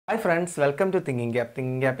Hi friends, welcome to Thinking Gap.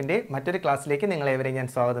 Thinking Gapന്റെ മറ്റൊരു ക്ലാസ്സിലേക്ക് നിങ്ങളെവരെയും ഞാൻ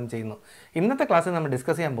സ്വാഗതം ചെയ്യുന്നു. ഇന്നത്തെ ക്ലാസ്സിൽ നമ്മൾ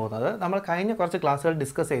ഡിസ്കസ് ചെയ്യാൻ പോകുന്നത് നമ്മൾ കഴിഞ്ഞ കുറച്ച് ക്ലാസ്സുകൾ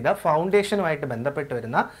ഡിസ്കസ് ചെയ്ത ഫൗണ്ടേഷനുമായിട്ട് ബന്ധപ്പെട്ട്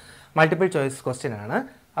വരുന്ന മൾട്ടിപ്പിൾ ചോയ്സ് ക്വസ്റ്റ്യൻ ആണ്.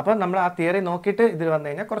 അപ്പോൾ നമ്മൾ ആ തിയറി നോക്കിയിട്ട് ഇതിൽ വന്നു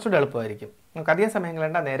കഴിഞ്ഞാൽ കുറച്ചുകൂടി എളുപ്പമായിരിക്കും. നമുക്ക് അധികം സമയം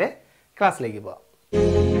കളയണ്ട, നേരെ ക്ലാസ്സിലേക്ക് പോകാം.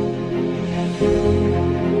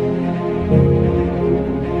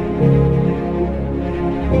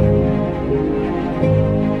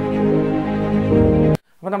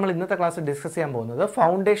 അപ്പോൾ നമ്മൾ ഇന്നത്തെ ക്ലാസ് ഡിസ്കസ് ചെയ്യാൻ പോകുന്നത്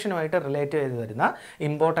ഫൗണ്ടേഷനുമായിട്ട് റിലേറ്റ് ചെയ്ത് വരുന്ന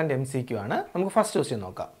ഇമ്പോർട്ടൻറ്റ് MCQ ആണ്. നമുക്ക് ഫസ്റ്റ് ക്വസ്റ്റ്യൻ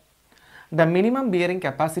നോക്കാം. The minimum bearing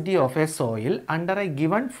capacity of a soil under a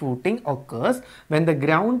given footing occurs when the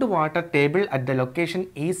groundwater table at the location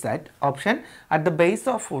is at option at the base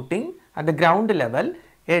of footing at the ground level,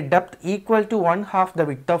 a depth equal to 1/2 the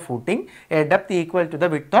width of footing, a depth equal to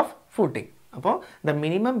the width of footing. അപ്പോൾ the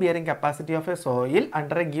minimum bearing capacity of a soil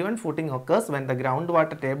under a given footing occurs when the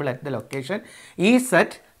groundwater table at the location is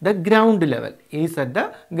at the ground level. Is at the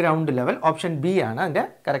ground level. Option B ആണ് അതിൻ്റെ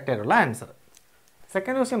correct ആയിട്ടുള്ള answer.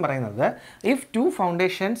 Second question പറയുന്നത് if two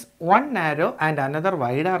foundations, one narrow and another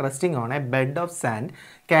wide, are resting on a bed of sand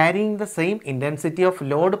carrying the same intensity of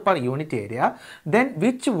load per unit area, then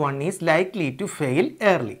which one is likely to fail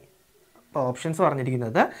early? അപ്പോൾ options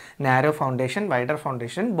പറഞ്ഞിരിക്കുന്നത് narrow foundation, wider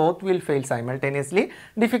foundation, both will fail simultaneously,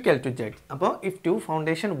 difficult to judge. അപ്പോൾ if to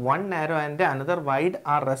foundation, one narrow and another wide,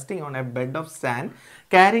 R resting on A bed of sand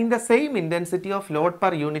carrying the same intensity of load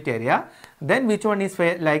per unit area, then which one is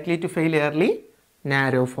likely to fail early?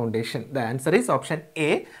 Narrow foundation. The answer is option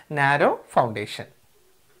A, narrow foundation.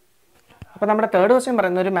 അപ്പോൾ നമ്മുടെ third question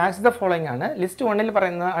പറയുന്നത് ഒരു match the following ആണ്. List 1ൽ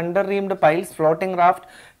പറയുന്നത് under reamed piles, floating raft,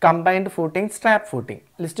 combined footing, strap footing.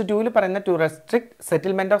 List 2ൽ പറയുന്നത് to restrict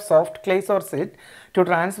settlement of soft clays or silt, to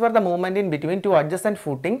transfer the movement in between two adjacent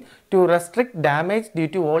footing, to restrict damage due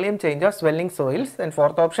to volume change of swelling soils, and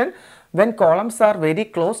fourth option when columns are very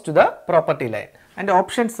close to the property line. And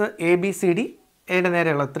options ABCD ഏയുടെ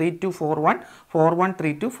നേരെയുള്ള 3241,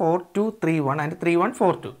 4132, 4231 and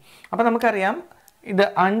 3142. അപ്പോൾ നമുക്കറിയാം ഇത്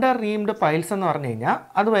under reamed piles എന്ന് പറഞ്ഞു കഴിഞ്ഞാൽ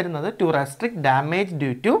അത് വരുന്നത് to restrict damage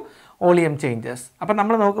due to volume changes. അപ്പോൾ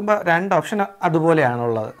നമ്മൾ നോക്കുമ്പോൾ രണ്ട് ഓപ്ഷൻ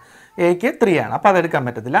അതുപോലെയാണുള്ളത്. എക്ക് 3 ആണ്, അപ്പോൾ അതെടുക്കാൻ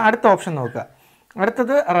പറ്റത്തില്ല. അടുത്ത ഓപ്ഷൻ നോക്കുക.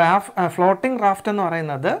 അടുത്തത് ഫ്ലോട്ടിംഗ് റാഫ്റ്റ് എന്ന്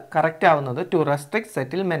പറയുന്നത് കറക്റ്റ് ആവുന്നത് to restrict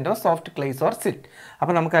settlement of soft clays or silt.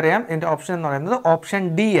 അപ്പോൾ നമുക്കറിയാം ഇതിൻ്റെ ഓപ്ഷൻ എന്ന് പറയുന്നത് ഓപ്ഷൻ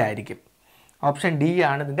D ആയിരിക്കും. ഓപ്ഷൻ D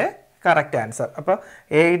ആണ് ഇതിൻ്റെ കറക്റ്റ് ആൻസർ. അപ്പോൾ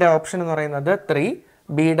എയുടെ ഓപ്ഷൻ എന്ന് പറയുന്നത് 3,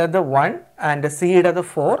 ബിയുടേത് 1 ആൻഡ് സിയുടേത്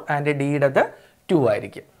 4 ആൻഡ് ഡിയുടേത് 2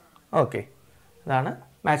 ആയിരിക്കും. ഓക്കെ, ഇതാണ്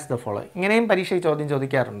മാച്ച് ദ ഫോളോയിങ്. ഇങ്ങനെയും പരീക്ഷയിൽ ചോദ്യം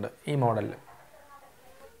ചോദിക്കാറുണ്ട് ഈ മോഡലിൽ.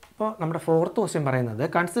 അപ്പോൾ നമ്മുടെ ഫോർത്ത് ക്വസ്റ്റ്യൻ പറയുന്നത്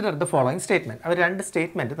കൺസിഡർ ദ ഫോളോയിങ് സ്റ്റേറ്റ്മെൻറ്റ്. അവർ രണ്ട്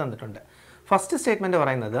സ്റ്റേറ്റ്മെൻറ്റ് തന്നിട്ടുണ്ട്. ഫസ്റ്റ് സ്റ്റേറ്റ്മെൻറ്റ്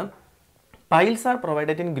പറയുന്നത് piles are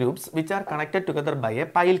provided in groups which are connected together by A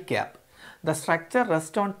pile cap. The structure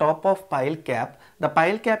rests on top of pile cap. The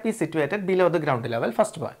pile cap is situated below the ground level.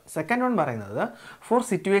 First point. Second one പറയുന്നത് for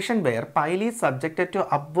situation where pile is subjected to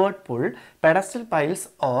upward pull, pedestal piles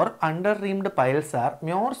or under reamed piles are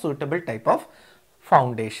more suitable type of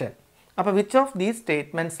foundation. അപ്പോൾ which of these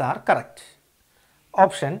statements are correct?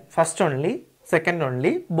 Option first only, second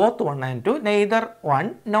only, both 1 and 2, neither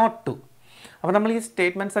 1 not 2. അപ്പോൾ നമ്മൾ ഈ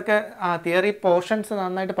statements ഒക്കെ theory portions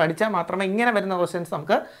നന്നായിട്ട് പഠിച്ചാൽ മാത്രമേ ഇങ്ങനെ വരുന്ന ക്വസ്റ്റ്യൻസ്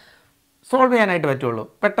നമുക്ക് സോൾവ് ചെയ്യാനായിട്ട് പറ്റുള്ളൂ,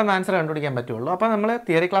 പെട്ടെന്ന് ആൻസർ കണ്ടുപിടിക്കാൻ പറ്റുള്ളൂ. അപ്പോൾ നമ്മൾ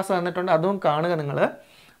തിയറി ക്ലാസ് തന്നിട്ടുണ്ട്, അതും കാണുക നിങ്ങൾ.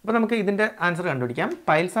 അപ്പോൾ നമുക്ക് ഇതിൻ്റെ ആൻസർ കണ്ടുപിടിക്കാം.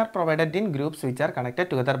 Piles are provided in groups which are connected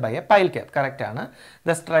together by A pile cap. Correct ആണ്.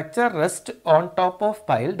 The structure rest on top of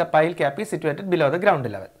pile, the pile cap is situated below the ground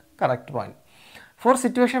level. Correct point. Four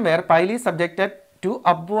situation where pile is subjected to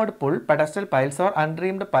upward pull, pedestal piles or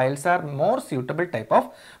അൺറീംഡ് piles are more suitable type of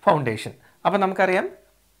foundation. അപ്പോൾ നമുക്കറിയാം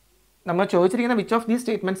നമ്മൾ ചോദിച്ചിരിക്കുന്ന which of these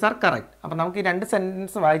statements are correct. അപ്പോൾ നമുക്ക് ഈ രണ്ട്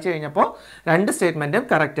sentence വായിച്ചു കഴിഞ്ഞപ്പോൾ രണ്ട് സ്റ്റേറ്റ്മെൻറ്റും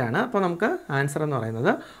കറക്റ്റ് ആണ്. അപ്പോൾ നമുക്ക് ആൻസർ എന്ന്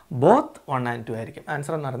പറയുന്നത് ബോത്ത് 1 and 2 ആയിരിക്കും.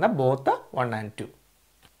 ആൻസർ എന്ന് പറയുന്നത് ബോത്ത് 1 and 2.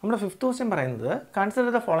 നമ്മുടെ ഫിഫ്ത്ത് ക്വസ്റ്റ്യൻ പറയുന്നത് consider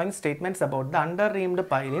the following statements about the under reamed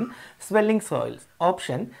pile in swelling soils.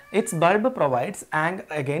 Option it's bulb provides anchor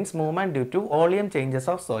against movement due to volume changes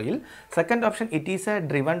of soil. Second option it is A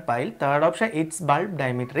driven pile. Third option it's bulb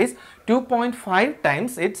diameter is 2.5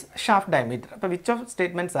 times it's shaft diameter. അപ്പോൾ which of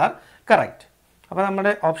statements are correct? അപ്പോൾ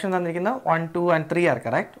നമ്മുടെ option തന്നിരിക്കുന്നത് 1, 2 and 3 are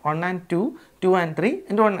correct. 1 and 2, 2 and 3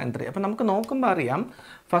 and 1 and 3. അപ്പോൾ നമുക്ക് നോക്കുമ്പോൾ അറിയാം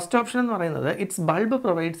first option എന്ന് പറയുന്നത് it's bulb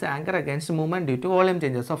provides anchor against movement due to volume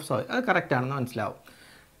changes of soil. അത് കറക്റ്റ് ആണെന്ന് മനസ്സിലാവും.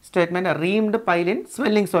 Statement reamed pile in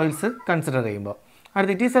swelling soils consider ചെയ്യുമ്പോൾ.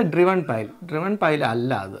 അടുത്ത് it is A driven pile. Driven pile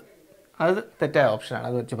അല്ല, അത് തെറ്റായ ഓപ്ഷനാണ്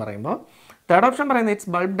അത് വെച്ച് പറയുമ്പോൾ. തേർഡ് ഓപ്ഷൻ പറയുന്നത് it's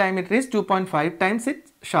bulb diameter is 2.5 times it's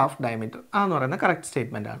shaft diameter. അതെന്ന് പറയുന്നത് കറക്റ്റ്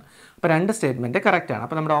സ്റ്റേറ്റ്മെൻ്റ് ആണ്. അപ്പോൾ രണ്ട് സ്റ്റേറ്റ്മെൻറ്റ് കറക്റ്റ് ആണ്.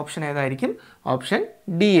 അപ്പോൾ നമ്മുടെ ഓപ്ഷൻ ഏതായിരിക്കും? ഓപ്ഷൻ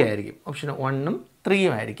D ആയിരിക്കും. ഓപ്ഷൻ 1 ഉം 3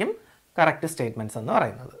 ഉം ആയിരിക്കും കറക്റ്റ് സ്റ്റേറ്റ്മെൻറ്റ്സ് എന്ന്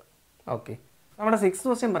പറയുന്നത്. ഓക്കെ, നമ്മുടെ 6th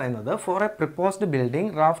ക്വസ്റ്റ്യൻ പറയുന്നത് four A പ്രിപ്പോസ്ഡ്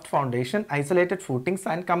building raft foundation isolated footings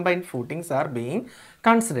and combined footings R being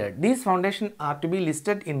considered these foundation R to B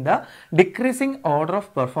listed in the decreasing order of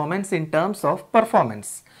performance in terms of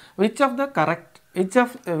performance which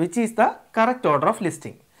is the correct order of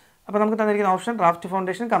listing. അപ്പോൾ നമുക്ക് തന്നിരിക്കുന്ന option raft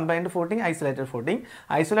foundation combined footing isolated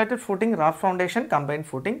footing raft foundation combined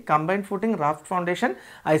footing raft foundation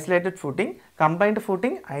isolated footing combined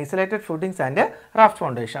footing isolated footings and raft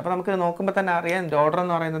foundation. അപ്പോൾ നമുക്ക് നോക്കുമ്പോൾ തന്നെ അറിയാം ഇതിൻ്റെ order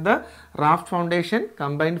എന്ന് പറയുന്നത് raft foundation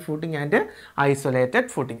combined footing and isolated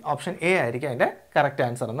footing. Option A ആയിരിക്കും അതിൻ്റെ കറക്റ്റ്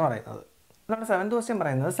ആൻസർ എന്ന് പറയുന്നത്. നമ്മുടെ 7th ക്വസ്റ്റ്യൻ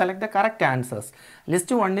പറയുന്നത് select the correct answers.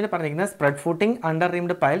 List 1 പറഞ്ഞിരിക്കുന്നത് spread footing, under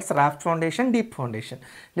reamed piles, raft foundation, deep foundation.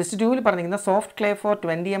 List 2 പറഞ്ഞിരിക്കുന്നത് soft clay four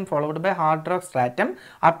 20 m followed by hard rock stratum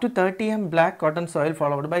up to 30 m black cotton soil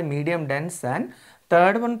followed by medium dense sand.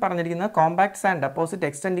 Third one പറഞ്ഞിരിക്കുന്നത് compact sand deposit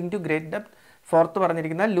extending to great depth. Fourth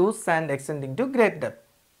പറഞ്ഞിരിക്കുന്നത് loose sand extending to great depth.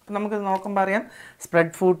 അപ്പോൾ നമുക്ക് നോക്കുമ്പോൾ അറിയാം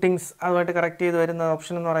spread footings അതുമായിട്ട് correct ചെയ്ത് വരുന്ന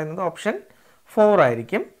option എന്ന് പറയുന്നത് ഓപ്ഷൻ 4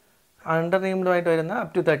 ആയിരിക്കും. അണ്ടർ റീംഡുമായിട്ട് വരുന്ന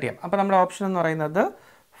അപ് ടു 30 m. അപ്പോൾ നമ്മുടെ ഓപ്ഷൻ എന്ന് പറയുന്നത്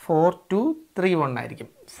 4, 2, 3, 1 ആയിരിക്കും.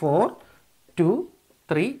 4, 2,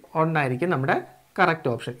 3, 1 ആയിരിക്കും നമ്മുടെ correct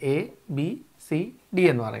option. A, B, C, D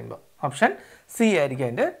എന്ന് പറയുമ്പോൾ ഓപ്ഷൻ സി ആയിരിക്കും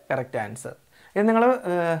അതിൻ്റെ കറക്റ്റ് ആൻസർ. ഇത് നിങ്ങൾ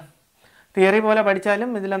തിയറി പോലെ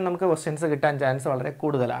പഠിച്ചാലും ഇതിലും നമുക്ക് ക്വസ്റ്റ്യൻസ് കിട്ടാൻ ചാൻസ് വളരെ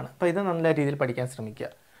കൂടുതലാണ്. അപ്പോൾ ഇത് നല്ല രീതിയിൽ പഠിക്കാൻ ശ്രമിക്കുക.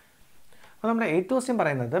 അപ്പോൾ നമ്മുടെ 8th ക്വസ്റ്റ്യൻ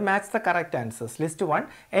പറയുന്നത് match the correct answers. List 1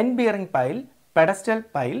 N bearing pile, pedestal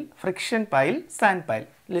pile, friction pile, sand pile.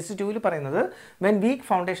 List 2 പറയുന്നത് when weak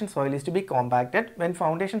foundation soil is to be compacted, when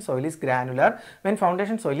foundation soil is granular, when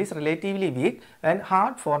foundation soil is relatively weak, when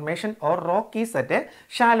hard formation or rock is at a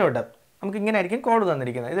shallow depth. നമുക്ക് ഇങ്ങനെ ആയിരിക്കും code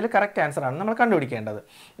തന്നിരിക്കുന്നത്. ഇതിൽ correct answer ആണ് നമ്മൾ കണ്ടുപിടിക്കേണ്ടത്.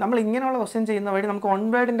 നമ്മൾ ഇങ്ങനെയുള്ള ക്വസ്റ്റ്യൻ ചെയ്യുന്ന വഴി നമുക്ക് വൺ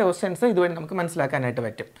വേർഡിൻ്റെ ക്വസ്റ്റ്യൻസ് ഇതുവഴി നമുക്ക് മനസ്സിലാക്കാനായിട്ട്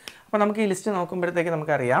പറ്റും. അപ്പോൾ നമുക്ക് ഈ ലിസ്റ്റ് നോക്കുമ്പോഴത്തേക്ക്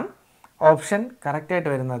നമുക്കറിയാം ഓപ്ഷൻ കറക്റ്റായിട്ട്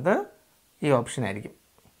വരുന്നത് ഈ ഓപ്ഷൻ ആയിരിക്കും.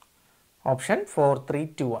 ഓപ്ഷൻ 4, 3,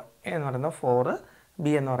 2, 1. എ എന്ന് പറയുന്നത് 4,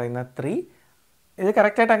 ബി എന്ന് പറയുന്നത് 3. ഇത്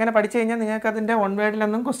കറക്റ്റായിട്ട് അങ്ങനെ പഠിച്ചു കഴിഞ്ഞാൽ നിങ്ങൾക്ക് അതിൻ്റെ വൺ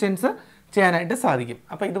വേർഡിലൊന്നും ക്വസ്റ്റ്യൻസ് ചെയ്യാനായിട്ട് സാധിക്കും.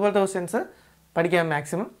 അപ്പോൾ ഇതുപോലത്തെ ക്വസ്റ്റ്യൻസ് പഠിക്കാൻ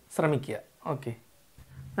മാക്സിമം ശ്രമിക്കുക. ഓക്കെ.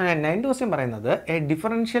 9th ക്വസ്റ്റ്യൻ പറയുന്നത് A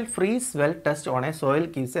differential free swell test on A soil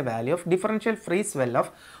gives A value of differential free swell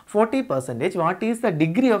of 40%. What is the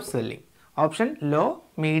degree of swelling? Option law,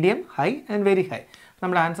 medium, high and very high.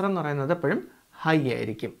 നമ്മുടെ answer എന്ന് പറയുന്നത് എപ്പോഴും high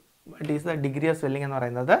ആയിരിക്കും. What is the degree of swelling എന്ന്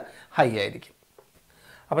പറയുന്നത് high ആയിരിക്കും.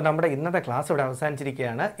 അപ്പോൾ നമ്മുടെ ഇന്നത്തെ ക്ലാസ് ഇവിടെ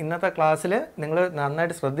അവസാനിച്ചിരിക്കുകയാണ്. ഇന്നത്തെ ക്ലാസ്സിൽ നിങ്ങൾ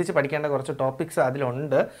നന്നായിട്ട് ശ്രദ്ധിച്ച് പഠിക്കേണ്ട കുറച്ച് ടോപ്പിക്സ്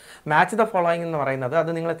അതിലുണ്ട്. മാച്ച് ദ ഫോളോയിങ് എന്ന് പറയുന്നത്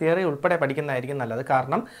അത് നിങ്ങൾ തിയറി ഉൾപ്പെടെ പഠിക്കുന്നതായിരിക്കും നല്ലത്.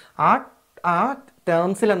 കാരണം ആ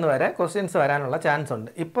ടേംസിലെന്ന് വരെ ക്വസ്റ്റ്യൻസ് വരാനുള്ള ചാൻസ് ഉണ്ട്.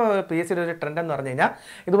 ഇപ്പോൾ PSC ഒരു ട്രെൻഡ് എന്ന് പറഞ്ഞു കഴിഞ്ഞാൽ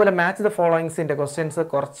ഇതുപോലെ മാച്ച് ദ ഫോളോയിങ്സിൻ്റെ ക്വസ്റ്റ്യൻസ്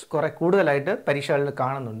കുറേ കൂടുതലായിട്ട് പരീക്ഷകളിൽ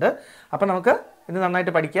കാണുന്നുണ്ട്. അപ്പോൾ നമുക്ക് ഇത്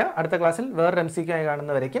നന്നായിട്ട് പഠിക്കുക. അടുത്ത ക്ലാസ്സിൽ വേറൊരു MCQ ആയി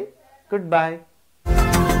കാണുന്നവരേക്കും ഗുഡ് ബൈ.